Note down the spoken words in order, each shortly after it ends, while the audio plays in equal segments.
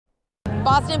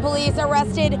Boston police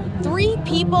arrested 3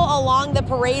 people along the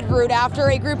parade route after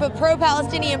a group of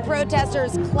pro-Palestinian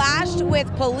protesters clashed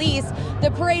with police. The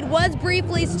parade was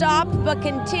briefly stopped but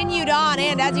continued on,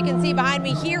 and as you can see behind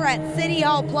me here at City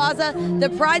Hall Plaza, the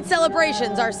Pride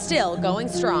celebrations are still going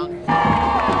strong.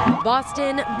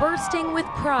 Boston bursting with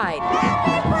pride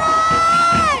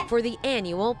for the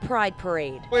annual Pride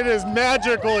Parade. It is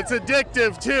magical, it's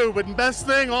addictive too, but best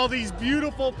thing, all these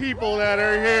beautiful people that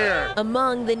are here.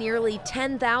 Among the nearly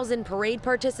 10,000 parade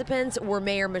participants were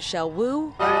Mayor Michelle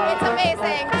Wu. It's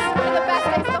amazing. It's one of the best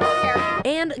days of the whole year.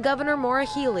 And Governor Maura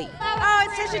Healey. Oh,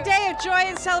 it's such a day of joy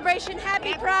and celebration.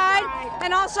 Happy Pride.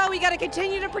 And also, we got to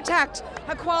continue to protect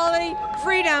equality,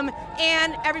 freedom,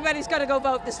 and everybody's got to go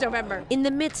vote this November. In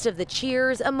the midst of the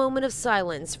cheers, a moment of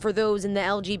silence for those in the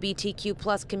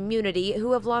LGBTQ+ community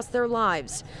who have lost their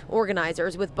lives.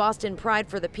 Organizers with Boston Pride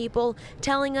for the People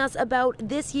telling us about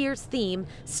this year's theme,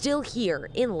 Still Here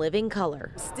in Living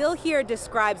Color. Still Here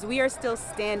describes we are still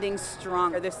standing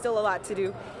strong. There's still a lot to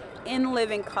do in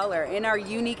living color, in our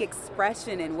unique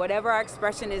expression, and whatever our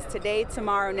expression is today,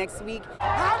 tomorrow, next week.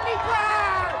 Happy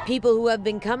Pride! People who have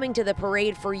been coming to the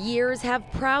parade for years have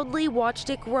proudly watched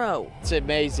it grow. It's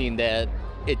amazing that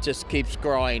it just keeps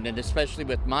growing, and especially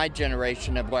with my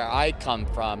generation of where I come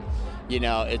from, you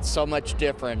know, it's so much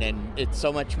different and it's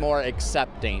so much more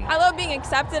accepting. I love being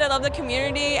accepted. I love the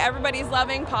community. Everybody's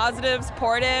loving, positive,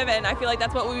 supportive, and I feel like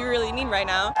that's what we really need right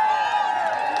now.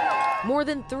 More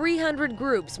than 300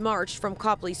 groups marched from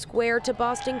Copley Square to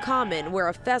Boston Common, where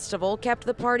a festival kept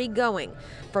the party going.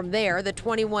 From there, the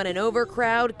 21 and over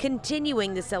crowd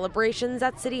continuing the celebrations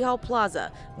at City Hall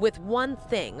Plaza with one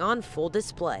thing on full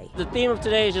display. The theme of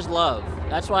today is just love.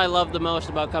 That's what I love the most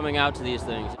about coming out to these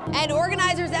things. And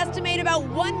organizers estimate about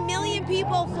 1 million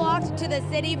people flocked to the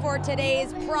city for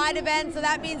today's Pride event, so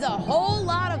that means a whole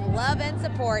lot of love and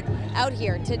support out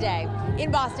here today. In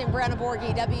Boston, Brianna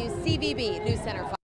Borghi, WCVB News Center 5.